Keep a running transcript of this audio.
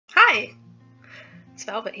Hi, it's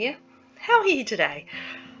Velvet here. How are you today?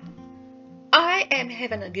 I am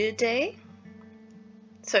having a good day.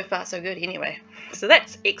 So far so good anyway. So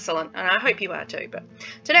that's excellent, and I hope you are too. But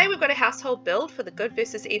today we've got a household build for the Good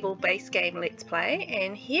vs Evil base game Let's Play,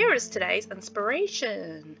 and here is today's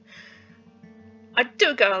inspiration. I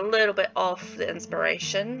do go a little bit off the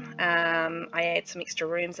inspiration. I add some extra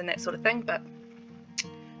rooms and that sort of thing, but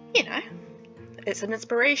you know, it's an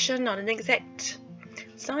inspiration, not an exact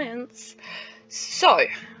science. So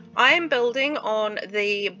I am building on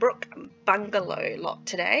the Brook Bungalow lot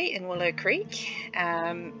today in Willow Creek,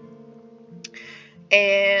 and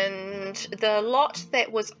the lot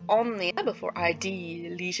that was on there before I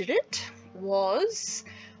deleted it was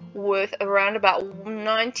worth around about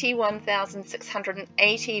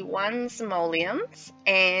 91,681 simoleons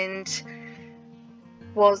and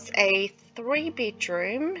was a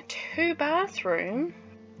 3-bedroom, 2-bathroom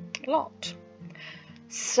lot.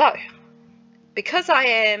 So because I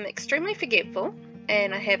am extremely forgetful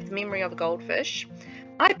and I have the memory of a goldfish,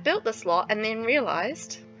 I built this lot and then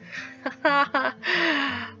realised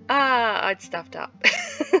I'd stuffed up.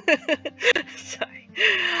 So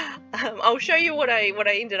I'll show you what I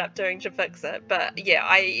ended up doing to fix it. But yeah,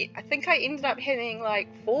 I think I ended up having like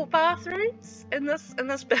 4 bathrooms in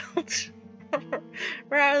this build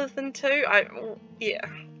rather than 2. Yeah.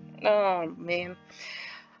 Oh man.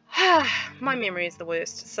 My memory is the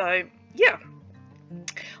worst. So yeah,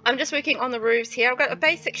 I'm just working on the roofs here. I've got a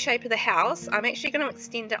basic shape of the house. I'm actually going to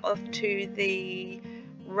extend it off to the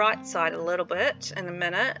right side a little bit in a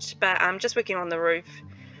minute, but I'm just working on the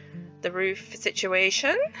roof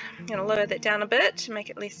situation. I'm going to lower that down a bit to make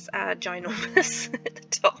it less ginormous at the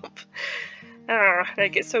top.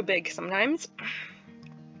 It gets so big sometimes.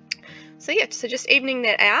 So yeah, so just evening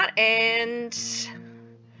that out, and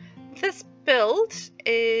this build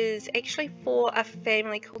is actually for a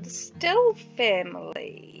family called the Still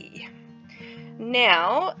family.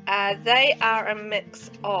 Now they are a mix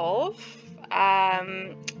of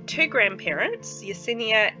 2 grandparents,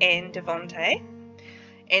 Yesenia and Devonte,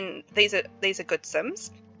 and these are good Sims.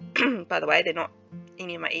 By the way, they're not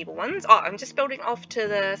any of my evil ones. Oh, I'm just building off to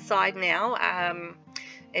the side now,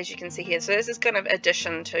 as you can see here. So this is kind of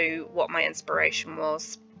addition to what my inspiration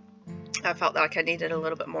was. I felt like I needed a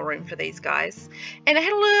little bit more room for these guys, and I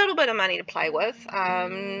had a little bit of money to play with.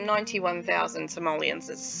 91,000 simoleons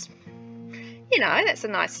is, you know, that's a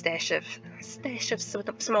nice stash of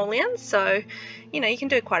simoleons. So, you know, you can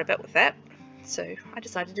do quite a bit with that. So I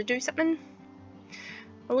decided to do something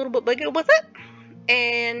a little bit bigger with it,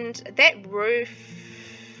 and that roof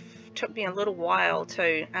took me a little while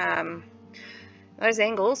too. Those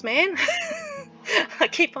angles, man. I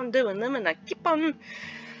keep on doing them, and I keep on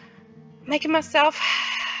making myself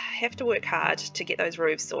have to work hard to get those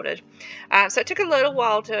roofs sorted. So it took a little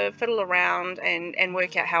while to fiddle around and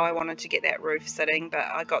work out how I wanted to get that roof sitting, but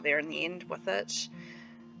I got there in the end with it.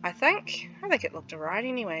 I think it looked alright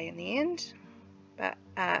anyway in the end, but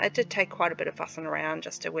it did take quite a bit of fussing around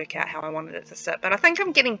just to work out how I wanted it to sit. But I think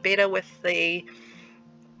I'm getting better with these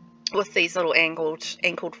little angled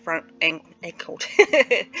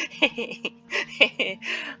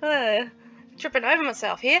tripping over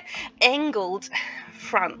myself here, angled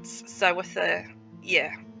fronts. So with the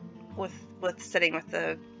with sitting with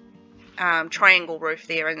the triangle roof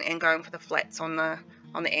there, and going for the flats on the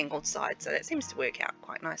angled side, so that seems to work out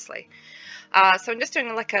quite nicely. So I'm just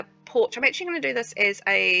doing like a porch. I'm actually going to do this as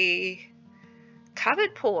a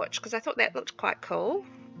covered porch because I thought that looked quite cool,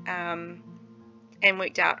 and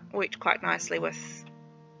worked quite nicely with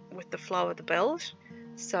the flow of the build.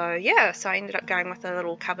 So yeah, so I ended up going with a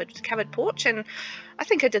little covered porch, and I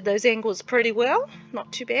think I did those angles pretty well,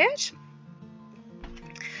 not too bad.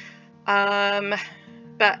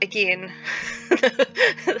 But again,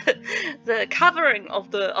 the covering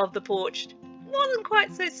of the porch wasn't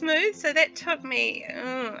quite so smooth, so that took me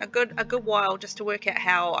a good while just to work out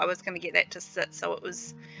how I was going to get that to sit so it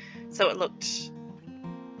looked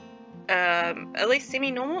at least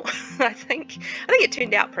semi-normal. I think it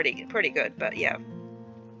turned out pretty good, but yeah.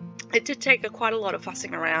 It did take quite a lot of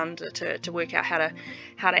fussing around to work out how to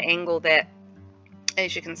angle that.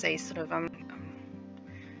 As you can see, sort of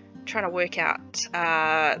trying to work out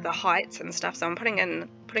the heights and stuff. So I'm putting in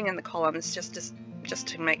the columns just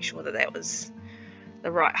to make sure that was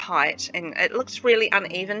the right height, and it looks really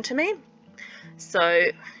uneven to me.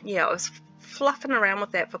 So yeah, I was fluffing around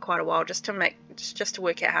with that for quite a while just to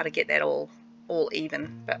work out how to get that all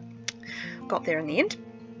even, but got there in the end.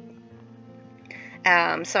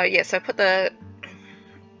 So yeah, so put the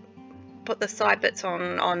side bits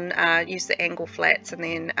on, use the angle flats, and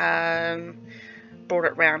then brought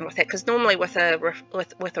it round with that, because normally with a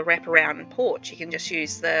wraparound porch you can just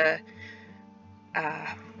use the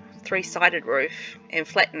 3-sided roof and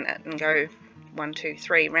flatten it and go 1, 2,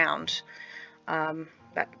 3 round,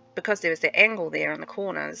 but because there was that angle there in the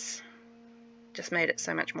corners, just made it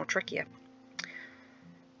so much more trickier.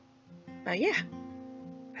 But yeah,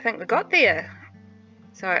 I think we got there.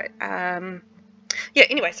 So yeah,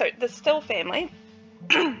 anyway, so the Still family.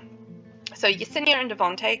 So Yesenia and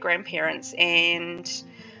Devonte, grandparents, and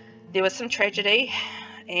there was some tragedy,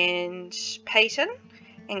 and Peyton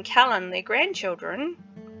and Callan, their grandchildren,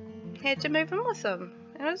 had to move in with them.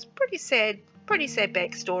 And it was pretty sad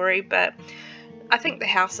backstory, but I think the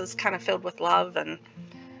house is kind of filled with love, and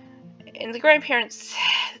the grandparents,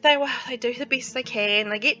 they do the best they can.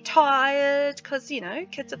 They get tired because, you know,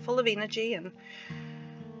 kids are full of energy, and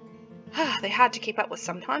they're hard to keep up with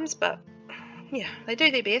sometimes, but yeah, they do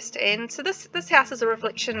their best. And so this house is a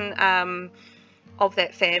reflection of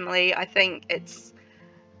that family. I think it's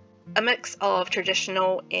a mix of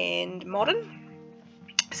traditional and modern.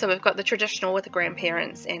 So we've got the traditional with the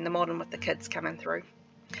grandparents and the modern with the kids coming through.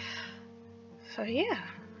 So yeah,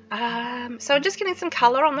 so I'm just getting some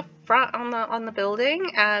colour on the front on the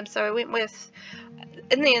building. So I went with,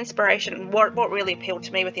 in the inspiration, what really appealed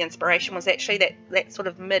to me with the inspiration was actually that sort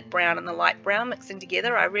of mid brown and the light brown mixing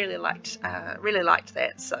together. I really liked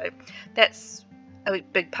that. So that's a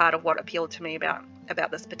big part of what appealed to me about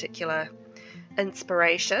this particular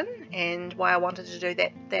inspiration, and why I wanted to do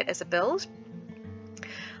that as a build.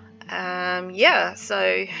 Yeah,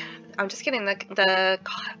 so I'm just getting the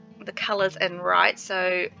colours in right,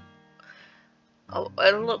 so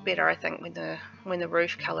it'll look better, I think, when the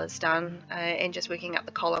roof colour's done, and just working out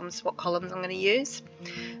the columns, what columns I'm going to use.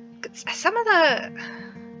 Some of the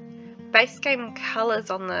Basegame colours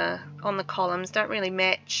on the columns don't really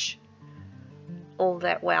match all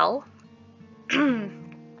that well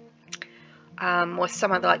with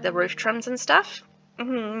some of the roof trims and stuff.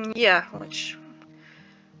 Yeah, which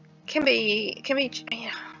can be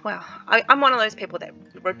yeah, well, I'm one of those people that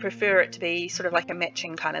would prefer it to be sort of like a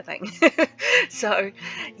matching kind of thing. So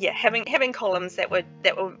yeah, having columns that were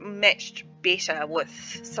matched better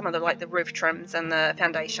with some of the roof trims and the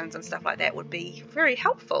foundations and stuff like that would be very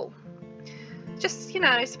helpful. Just, you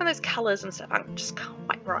know, some of those colours and stuff aren't just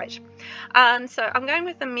quite right. So I'm going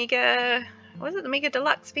with the Mega, what is it, the Mega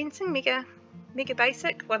Deluxe fencing, Mega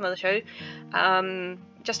Basic, one of the two,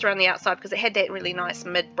 just around the outside, because it had that really nice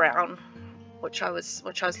mid brown, which I was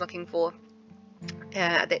looking for.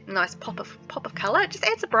 That nice pop of colour. It just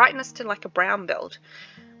adds a brightness to like a brown build,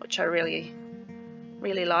 which I really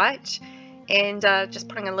liked. And just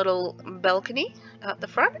putting a little balcony up the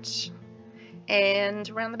front and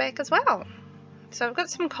around the back as well. So I've got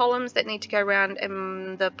some columns that need to go around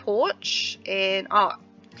in the porch, and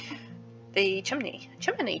the chimney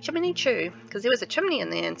too, because there was a chimney in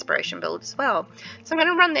the inspiration build as well. So I'm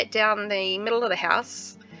going to run that down the middle of the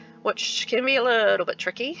house, which can be a little bit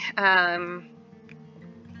tricky,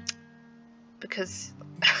 because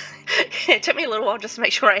it took me a little while just to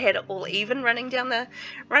make sure I had it all even running down the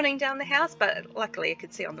house, but luckily I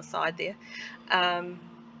could see on the side there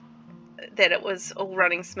that it was all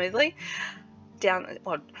running smoothly. Running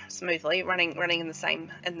in the same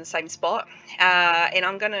spot, and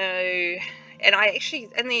I actually,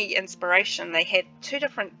 in the inspiration, they had 2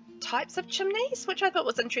 different types of chimneys, which I thought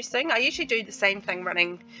was interesting. I usually do the same thing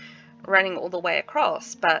running all the way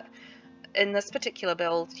across, but in this particular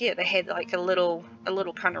build, yeah, they had like a little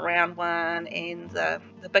kind of round one and the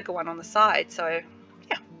bigger one on the side. So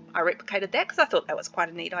yeah, I replicated that because I thought that was quite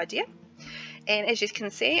a neat idea. And as you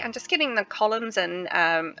can see, I'm just getting the columns in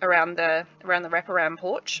around the wraparound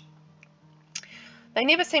porch. They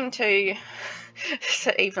never seem to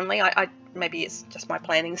sit evenly. I maybe it's just my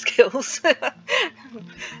planning skills,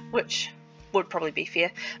 which would probably be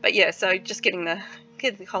fair. But yeah, so just getting the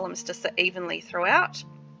columns to sit evenly throughout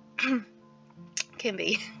can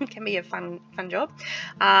be a fun job.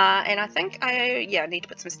 And I think I need to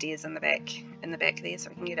put some stairs in the back there,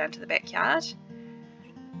 so I can get down to the backyard.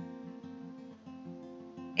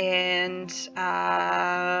 And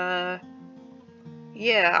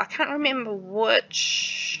yeah, I can't remember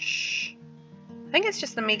which. I think it's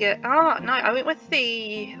just the Mega. Oh no, I went with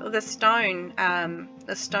the stone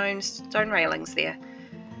railings there,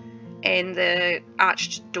 and the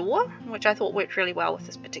arched door, which I thought worked really well with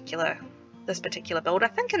this particular build. I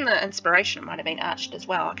think in the inspiration it might have been arched as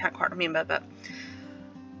well. I can't quite remember, but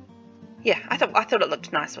yeah, I thought it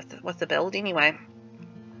looked nice with the build anyway.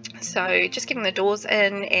 So just getting the doors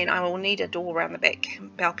in, and I will need a door around the back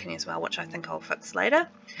balcony as well, which I think I'll fix later.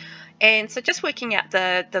 And so just working out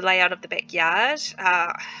the layout of the backyard.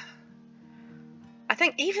 I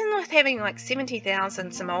think even with having like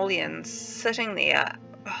 70,000 simoleons sitting there,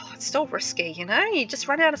 it's still risky, you know? You just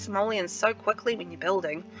run out of simoleons so quickly when you're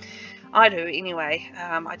building. I do anyway.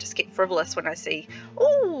 I just get frivolous when I see,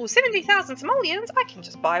 oh, 70,000 simoleons, I can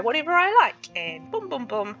just buy whatever I like. And boom, boom,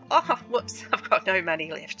 boom. Oh, whoops, I've got no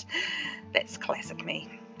money left. That's classic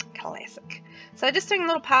me. Classic. So just doing a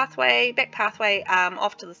little pathway, back pathway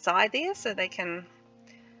off to the side there so they can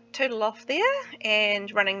toodle off there,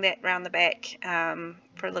 and running that round the back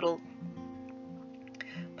for a little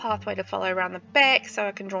pathway to follow around the back so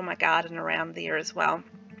I can draw my garden around there as well.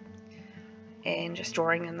 And just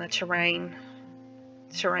drawing in the terrain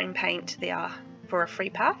paint there for a free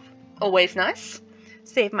path. Always nice.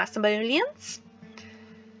 Save my simoleons.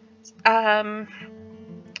 And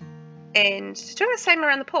doing the same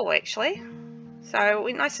around the pool actually. So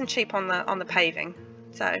we're nice and cheap on the paving.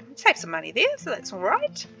 So save some money there, so that's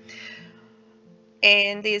alright.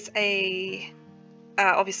 And there's a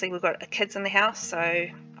obviously we've got kids in the house, so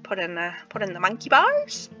I put in the monkey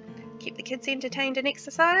bars, keep the kids entertained and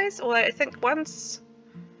exercise. Although I think one's,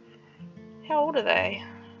 how old are they?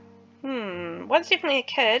 One's definitely a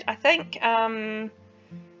kid. I think Callum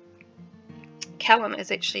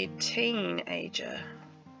is actually a teenager.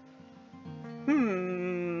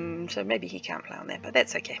 So maybe he can't play on that, but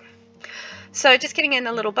that's okay. So just getting in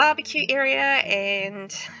a little barbecue area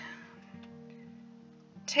and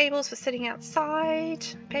tables for sitting outside,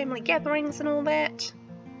 family gatherings and all that.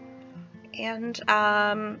 And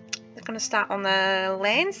I'm going to start on the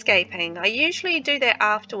landscaping. I usually do that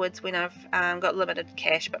afterwards when I've got limited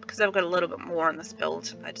cash, but because I've got a little bit more on this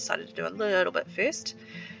build, I decided to do a little bit first.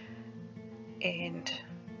 And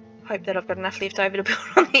hope that I've got enough left over to build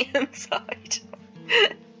on the inside.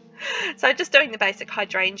 So just doing the basic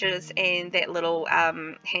hydrangeas and that little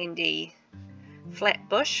handy flat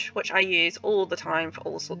bush, which I use all the time for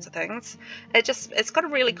all sorts of things. It's got a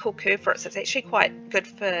really cool curve for it, so it's actually quite good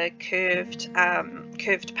for curved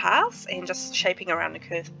paths and just shaping around a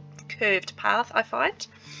curved path, I find.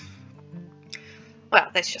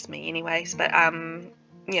 Well, that's just me anyways, but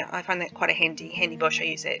yeah, I find that quite a handy bush. I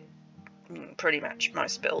use that in pretty much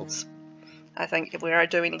most builds, I think, where I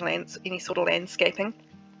do any sort of landscaping.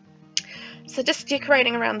 So just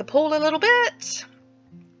decorating around the pool a little bit.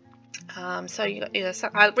 So you got,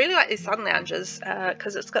 I really like these sun lounges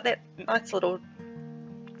because it's got that nice little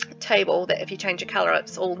table that if you change the colour,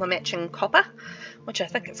 it's all the matching copper, which I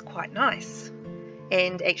think is quite nice,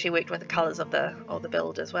 and actually worked with the colours of the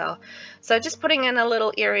build as well. So just putting in a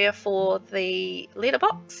little area for the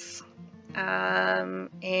letterbox,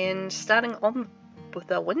 and starting on with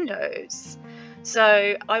the windows.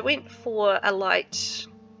 So I went for a light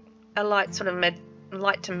sort of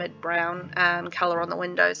light to mid brown colour on the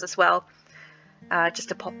windows as well, just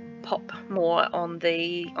to pop more on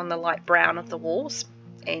the light brown of the walls,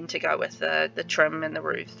 and to go with the trim and the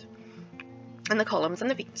roof and the columns and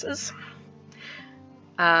the fences.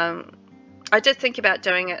 I did think about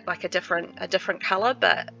doing it like a different colour,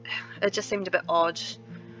 but it just seemed a bit odd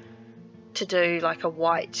to do like a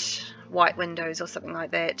white windows or something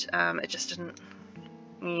like that. It just didn't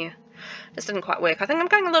quite work. I think I'm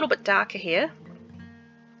going a little bit darker here,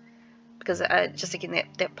 because just again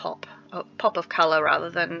that pop of colour rather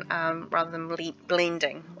than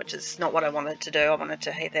blending, which is not what I wanted to do. I wanted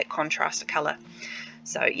to have that contrast of colour.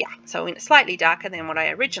 So yeah, so I went slightly darker than what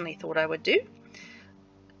I originally thought I would do.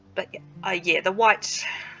 But yeah, the white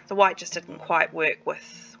just didn't quite work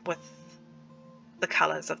with the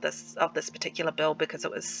colours of this particular build, because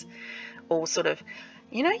it was all sort of,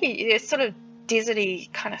 you know, it's sort of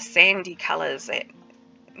deserty kind of sandy colours, that,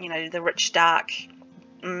 you know, the rich dark,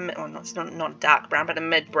 well, it's not dark brown, but a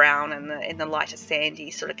mid brown, and the lighter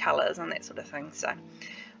sandy sort of colours and that sort of thing. So I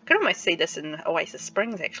could almost see this in Oasis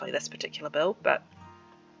Springs actually, this particular build, but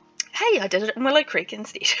hey, I did it in Willow Creek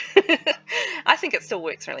instead. I think it still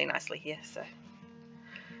works really nicely here, so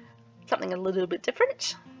something a little bit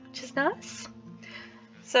different, which is nice.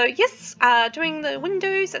 So yes, doing the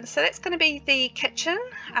windows, and so that's going to be the kitchen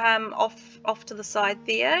off to the side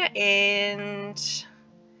there, and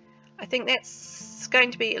I think that's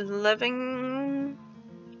going to be a living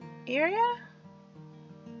area,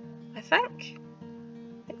 I think.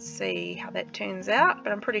 Let's see how that turns out,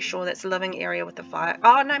 but I'm pretty sure that's a living area with the fire.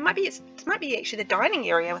 Oh no, it might be actually the dining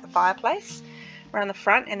area with a fireplace around the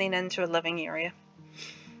front, and then into a living area.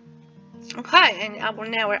 Okay, and well,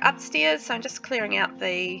 now we're upstairs, so I'm just clearing out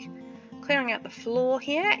the floor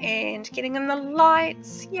here and getting in the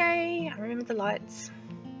lights. Yay! I remember the lights.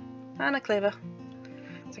 Aren't I clever?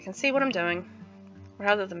 So I can see what I'm doing,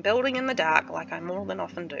 rather than building in the dark like I more than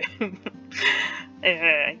often do.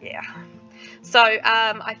 Yeah. So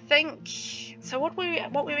I think, so what we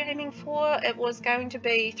were aiming for, it was going to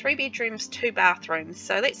be 3 bedrooms, 2 bathrooms.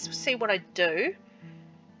 So let's see what I do,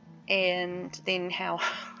 and then how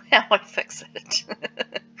I fix it.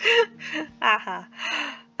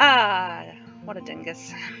 What a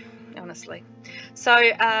dingus, honestly. So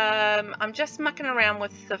I'm just mucking around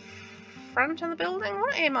with the front of the building.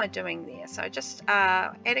 What am I doing there? So just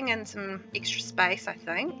adding in some extra space, I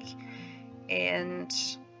think, and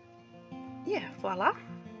yeah, voila.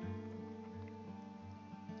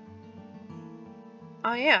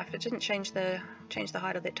 Oh yeah, if it didn't change the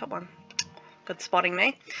height of that top one. Good spotting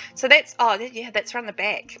me. So that's, oh yeah, that's around the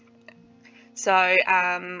back. So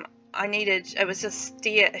it was a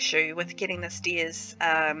stair issue with getting the stairs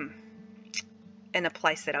in a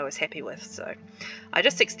place that I was happy with. So I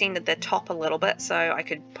just extended the top a little bit so I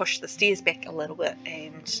could push the stairs back a little bit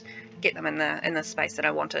and get them in the space that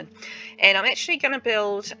I wanted. And I'm actually going to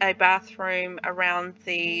build a bathroom around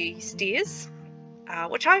the stairs,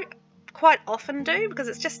 which I quite often do because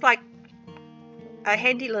it's just like a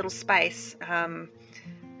handy little space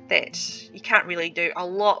that you can't really do a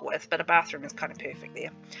lot with, but a bathroom is kind of perfect there.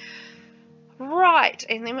 Right,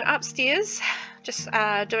 and then we're upstairs, just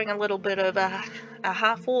doing a little bit of a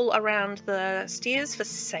half wall around the stairs for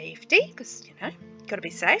safety, because you know, got to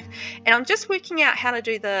be safe. And I'm just working out how to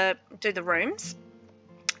do the rooms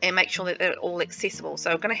and make sure that they're all accessible.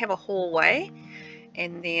 So I'm going to have a hallway,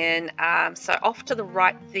 and then so off to the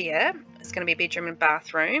right there is going to be a bedroom and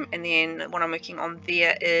bathroom, and then what I'm working on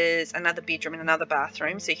there is another bedroom and another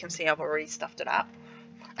bathroom. So you can see I've already stuffed it up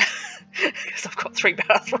because I've got 3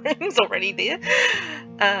 bathrooms already there.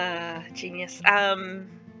 Genius. And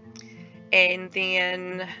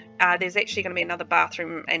then there's actually going to be another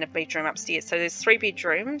bathroom and a bedroom upstairs. So there's 3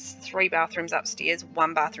 bedrooms, 3 bathrooms upstairs,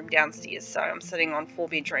 1 bathroom downstairs. So I'm sitting on 3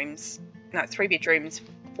 bedrooms,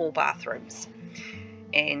 4 bathrooms.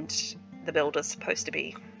 And the build is supposed to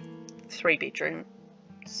be 3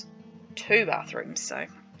 bedrooms, 2 bathrooms. So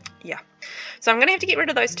yeah, so I'm going to have to get rid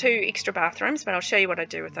of those 2 extra bathrooms, but I'll show you what I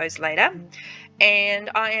do with those later.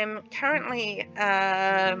 And I am currently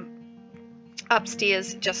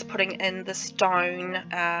upstairs just putting in the stone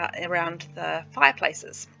around the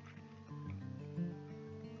fireplaces.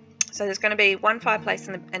 So there's going to be 1 fireplace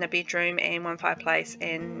in a bedroom and 1 fireplace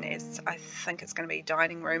in, I think it's going to be a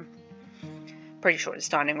dining room. Pretty sure it's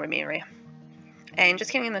dining room area. And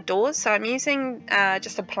just getting in the doors. So I'm using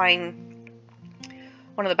just a plain,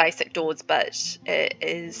 one of the basic doors, but it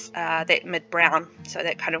is that mid brown, so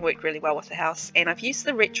that kind of worked really well with the house. And I've used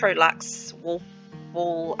the Retro Luxe wall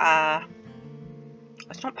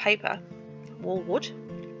it's not paper, wall wood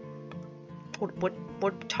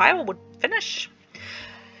tile, wood finish.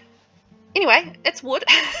 Anyway, it's wood.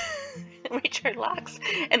 Retro Luxe,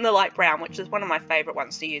 and the light brown, which is one of my favorite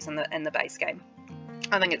ones to use in the base game.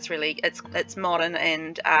 I think it's really, it's modern,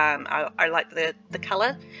 and I like the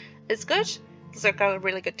color is good. It's got a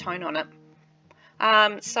really good tone on it.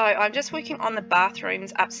 So I'm just working on the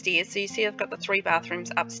bathrooms upstairs. So you see I've got the 3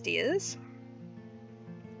 bathrooms upstairs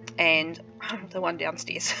and the 1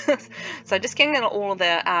 downstairs. So just getting in all of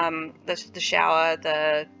the shower,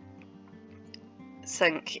 the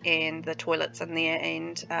sink and the toilets in there,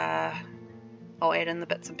 and I'll add in the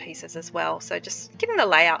bits and pieces as well. So just getting the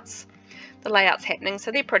layouts happening.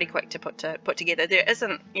 So they're pretty quick to put together. There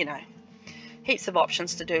isn't, you know, heaps of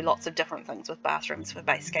options to do lots of different things with bathrooms for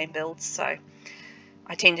base game builds, so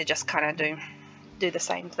I tend to just kind of do the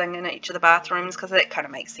same thing in each of the bathrooms, because that kind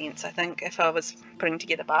of makes sense. I think if I was putting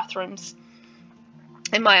together bathrooms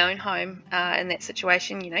in my own home in that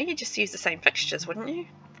situation, you know, you just use the same fixtures, wouldn't you?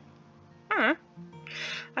 I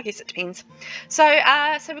guess it depends. So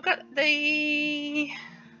so we've got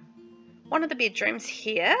one of the bedrooms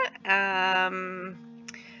here, and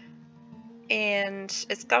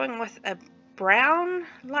it's going with a brown,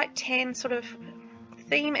 light tan sort of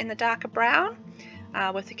theme in the darker brown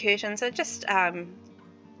with the curtains. So just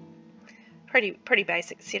pretty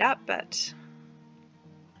basic setup, but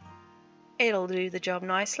it'll do the job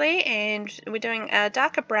nicely. And we're doing a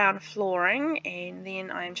darker brown flooring, and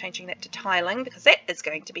then I'm changing that to tiling because that is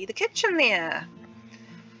going to be the kitchen there.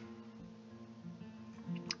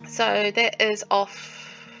 So that is off.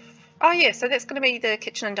 Oh yeah, so that's going to be the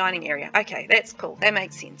kitchen and dining area. Okay, that's cool. That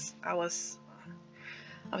makes sense. I was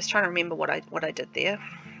trying to remember what I did there.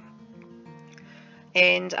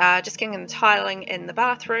 And just getting in the tiling in the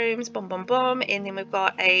bathrooms, boom, boom, boom. And then we've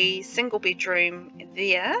got a single bedroom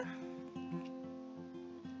there.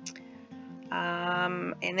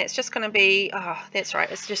 And that's just going to be, oh, that's right,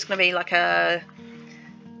 it's just going to be like a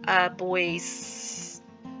boys.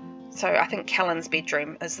 So I think Callan's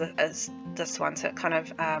bedroom is this one, so it kind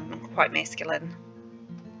of quite masculine.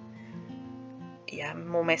 Yeah,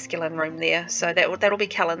 more masculine room there. So that'll be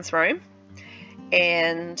Callan's room,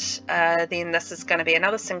 and then this is going to be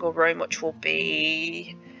another single room, which will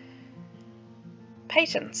be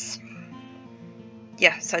Peyton's.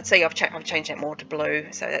 Yeah, so see, I've changed that more to blue,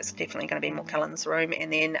 so that's definitely going to be more Callan's room,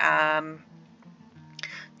 and then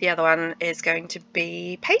the other one is going to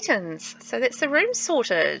be Peyton's. So that's the room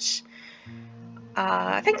sorted.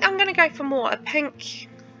 I think I'm going to go for more a pink,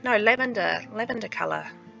 no, lavender colour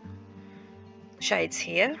shades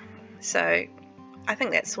here. So I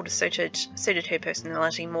think that sort of suited her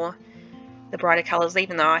personality more, the brighter colours,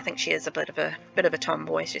 even though I think she is a bit of a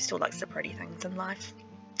tomboy. She still likes the pretty things in life.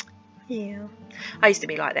 Yeah, I used to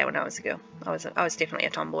be like that when I was a girl. I was definitely a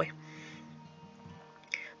tomboy,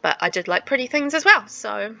 but I did like pretty things as well.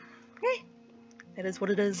 So yeah, that is what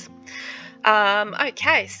it is.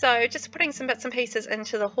 Okay, so just putting some bits and pieces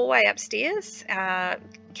into the hallway upstairs.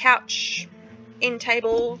 Couch, end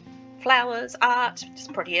table, flowers, art,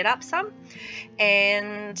 just pretty it up some.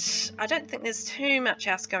 And I don't think there's too much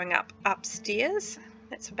else going up upstairs.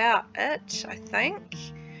 That's about it, I think.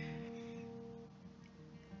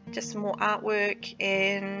 Just some more artwork,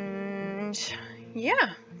 and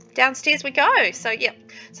yeah, downstairs we go. So yeah,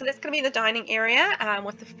 so that's going to be the dining area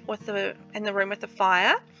in the room with the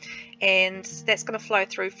fire, and that's going to flow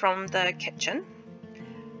through from the kitchen,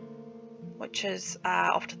 which is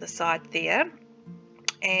off to the side there.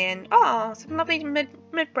 And some lovely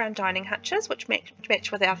mid-brown dining hutches, which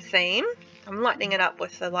match with our theme. I'm lightening it up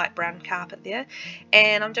with the light brown carpet there,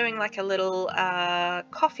 and I'm doing like a little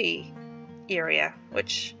coffee area,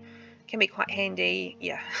 which can be quite handy.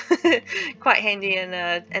 Yeah, quite handy in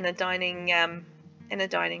a dining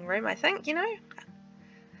room, I think, you know,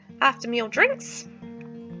 after meal drinks.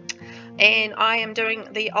 And I am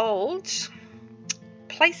doing the old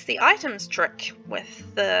place the items trick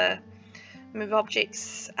with the move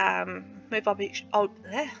objects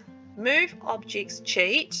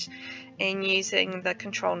cheat, and using the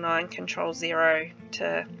Control 9, Control 0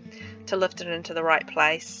 to lift it into the right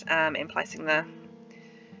place, and placing the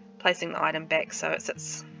item back so it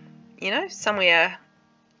sits, you know, somewhere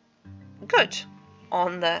good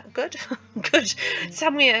on the good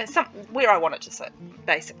somewhere where I want it to sit,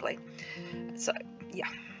 basically. So yeah.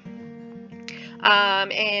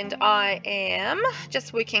 And I am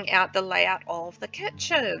just working out the layout of the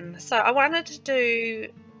kitchen. So I wanted to do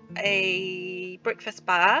a breakfast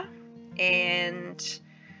bar and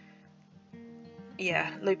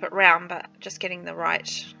yeah, loop it round, but just getting the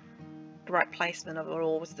right placement of it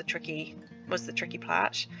all was the tricky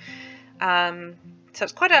part. So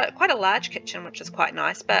it's quite a large kitchen, which is quite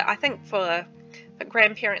nice, but I think for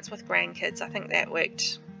grandparents with grandkids, I think that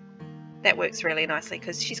works really nicely,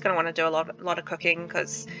 because she's going to want to do a lot of cooking,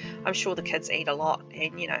 because I'm sure the kids eat a lot,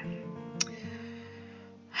 and you know,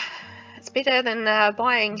 it's better than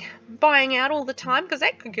buying out all the time, because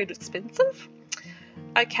that could get expensive.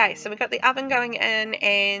 Okay, so we've got the oven going in,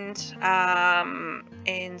 and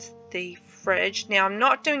the fridge. Now I'm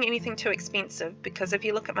not doing anything too expensive, because if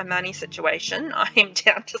you look at my money situation, I am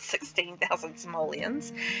down to 16,000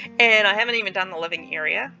 simoleons, and I haven't even done the living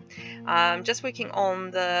area. I'm just working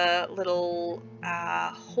on the little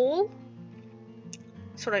hall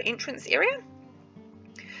sort of entrance area,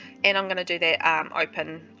 and I'm going to do that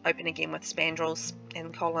open again with spandrels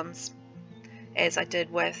and columns, as I did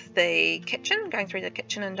with the kitchen, going through the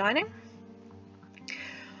kitchen and dining.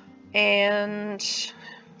 And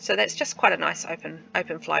so that's just quite a nice open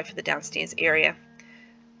flow for the downstairs area.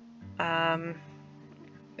 But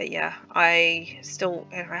yeah, I still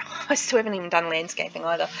haven't even done landscaping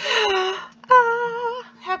either.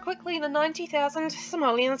 How quickly the 90,000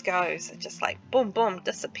 simoleons goes. It just like boom boom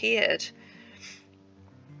disappeared.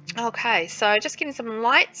 Okay, so just getting some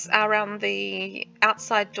lights around the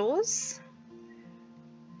outside doors,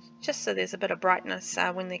 just so there's a bit of brightness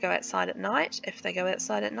when they go outside at night, if they go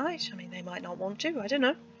outside at night. I mean, they might not want to, I don't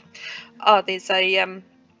know. Oh, there's a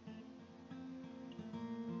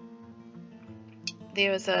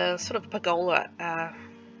there was a sort of pergola,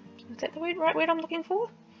 is that the right word I'm looking for?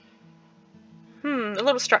 A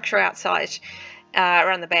little structure outside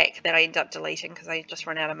around the back that I ended up deleting because I just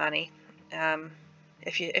ran out of money.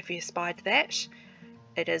 If you spied that,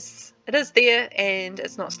 it is there, and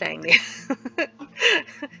it's not staying there.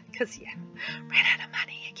 Because yeah, ran out of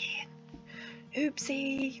money again.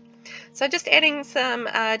 Oopsie. So just adding some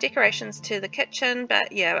decorations to the kitchen,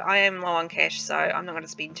 but yeah, I am low on cash, so I'm not going to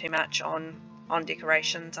spend too much on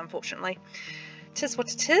decorations, unfortunately. It is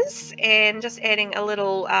what it is. And just adding a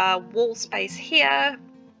little wall space here,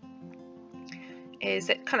 is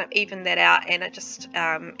it kind of evened that out, and it just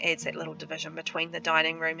adds that little division between the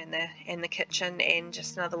dining room and the kitchen, and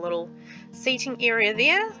just another little seating area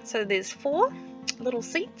there. So there's 4 little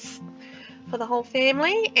seats for the whole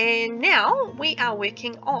family. And now we are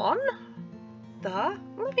working on the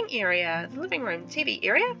living area, the living room TV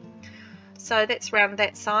area. So that's around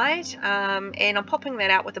that side, and I'm popping that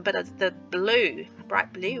out with a bit of the blue,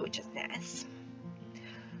 bright blue, which is nice.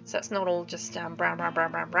 So it's not all just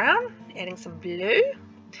brown, adding some blue.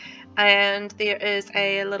 And there is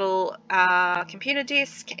a little computer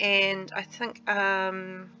desk, and I think,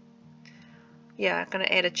 yeah, I'm going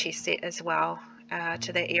to add a chess set as well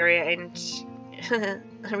to that area, and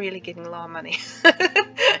I'm really getting low on money.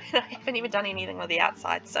 I haven't even done anything with the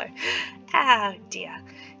outside, so, oh dear.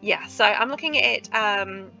 Yeah, so I'm looking at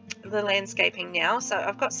the landscaping now. So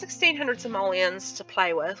I've got 1600 simoleons to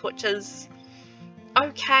play with, which is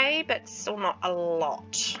okay, but still not a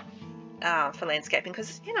lot for landscaping,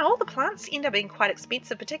 because you know, all the plants end up being quite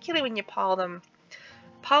expensive, particularly when you pile them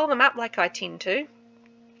up like I tend to,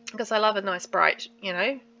 because I love a nice bright, you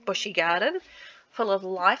know, bushy garden full of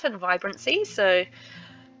life and vibrancy. So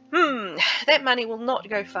that money will not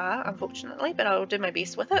go far, unfortunately, but I will do my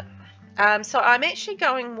best with it. So I'm actually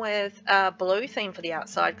going with a blue theme for the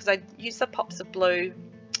outside, because I use the pops of blue.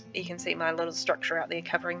 You can see my little structure out there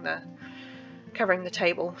covering the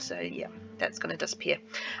table. So yeah, that's going to disappear.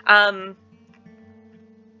 What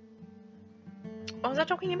was I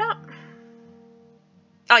talking about?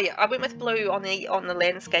 Oh yeah, I went with blue on the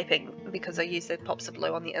landscaping because I used the pops of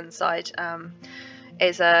blue on the inside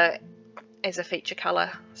as a feature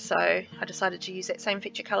color. So I decided to use that same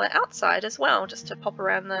feature color outside as well, just to pop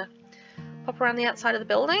around the outside of the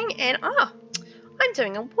building. And I'm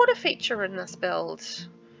doing a water feature in this build.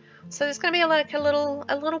 So there's going to be like a little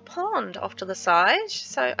pond off to the side.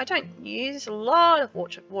 So I don't use a lot of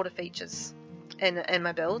water features in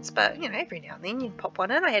my builds, but you know, every now and then you pop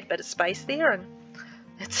one in. I had a bit of space there, and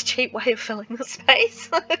it's a cheap way of filling the space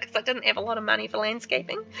because I didn't have a lot of money for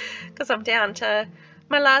landscaping, because I'm down to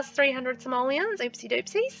my last 300 simoleons. Oopsie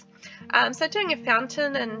doopsies. So doing a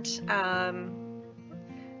fountain and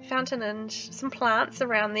some plants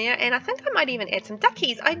around there, and I think I might even add some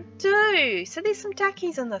duckies. I do. So there's some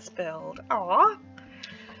duckies in this build. Aww.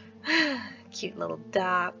 Cute little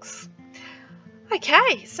ducks.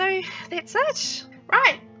 Okay, so that's it.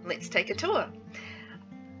 Right, let's take a tour.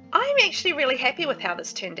 I'm actually really happy with how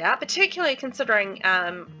this turned out, particularly considering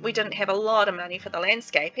we didn't have a lot of money for the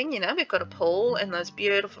landscaping. You know, we've got a pool and those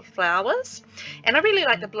beautiful flowers, and I really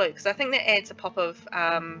like the blue because I think that adds a pop of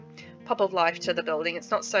life to the building.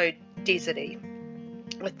 It's not so deserty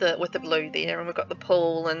with the blue there, and we've got the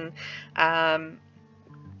pool, and I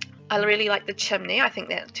really like the chimney. I think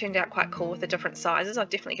that turned out quite cool with the different sizes. I'm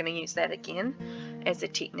definitely going to use that again as a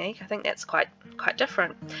technique. I think that's quite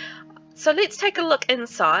different. So let's take a look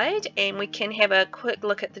inside, and we can have a quick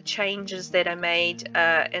look at the changes that I made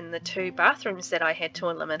in the 2 bathrooms that I had to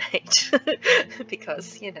eliminate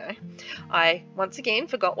because, you know, I once again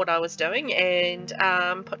forgot what I was doing and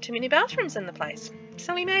put too many bathrooms in the place.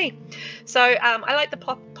 Silly me. So I like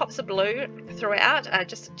the pops of blue throughout.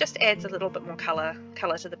 Just adds a little bit more colour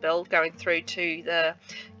to the build going through to the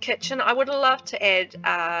kitchen. I would have loved to add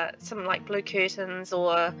some like blue curtains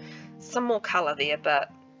or some more colour there,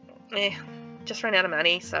 but just ran out of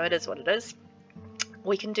money, so it is what it is.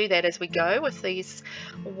 We can do that as we go with these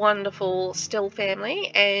wonderful still family,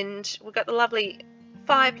 and we've got the lovely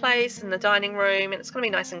fireplace in the dining room, and it's going to be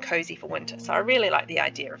nice and cozy for winter. So I really like the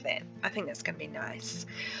idea of that. I think that's going to be nice.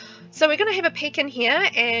 So we're going to have a peek in here,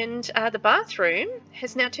 and the bathroom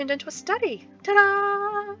has now turned into a study.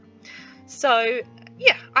 Ta-da! So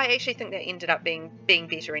yeah, I actually think that ended up being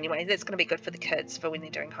better anyway. That's going to be good for the kids for when they're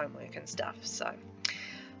doing homework and stuff. So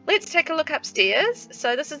let's take a look upstairs.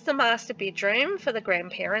 So this is the master bedroom for the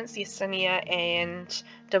grandparents, Yesenia and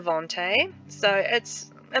Devonte. So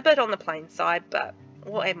it's a bit on the plain side, but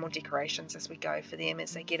we'll add more decorations as we go for them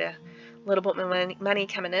as they get a little bit more money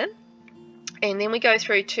coming in. And then we go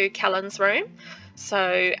through to Callan's room. So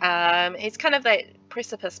it's kind of that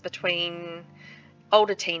precipice between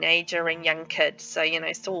older teenager and young kid. So, you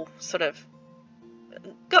know, still sort of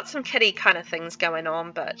got some kiddie kind of things going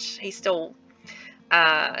on, but he's still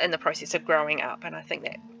in the process of growing up, and I think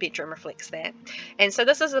that bedroom reflects that. And so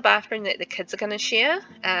this is the bathroom that the kids are going to share,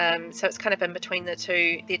 so it's kind of in between their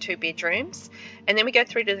two bedrooms. And then we go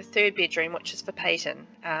through to the 3rd bedroom, which is for Peyton.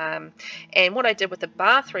 And what I did with the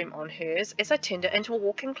bathroom on hers is I turned it into a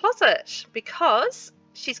walk-in closet, because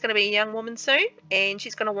she's going to be a young woman soon and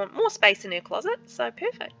she's going to want more space in her closet. So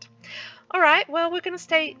perfect. All right, well, we're going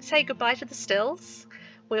to say goodbye to the stills.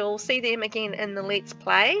 we'll see them again in the Let's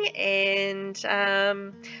Play, and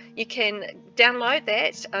you can download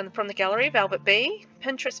that from the gallery, VelvettB,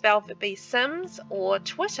 Pinterest, VelvettB Sims, or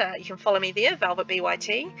Twitter. You can follow me there,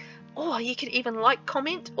 VelvettBYT, or you can even like,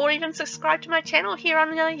 comment, or even subscribe to my channel here on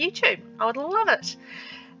YouTube. I would love it.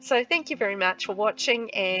 So thank you very much for watching,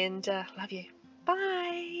 and love you.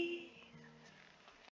 Bye.